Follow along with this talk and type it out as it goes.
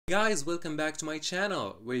Guys, welcome back to my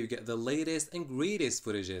channel where you get the latest and greatest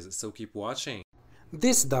footages, so keep watching.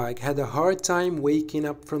 This dog had a hard time waking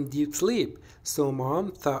up from deep sleep, so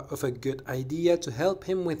mom thought of a good idea to help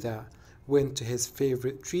him with that. Went to his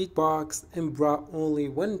favorite treat box and brought only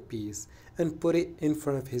one piece and put it in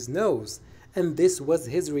front of his nose, and this was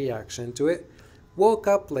his reaction to it. Woke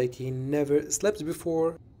up like he never slept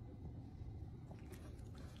before.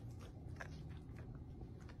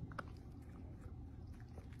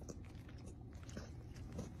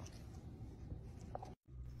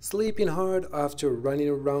 Sleeping hard after running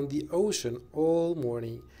around the ocean all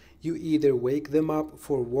morning. You either wake them up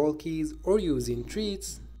for walkies or using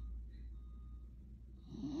treats.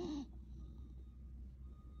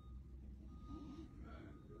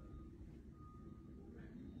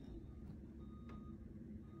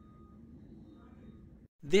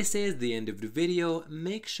 This is the end of the video.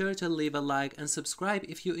 Make sure to leave a like and subscribe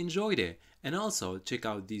if you enjoyed it. And also check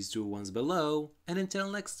out these two ones below. And until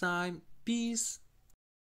next time, peace.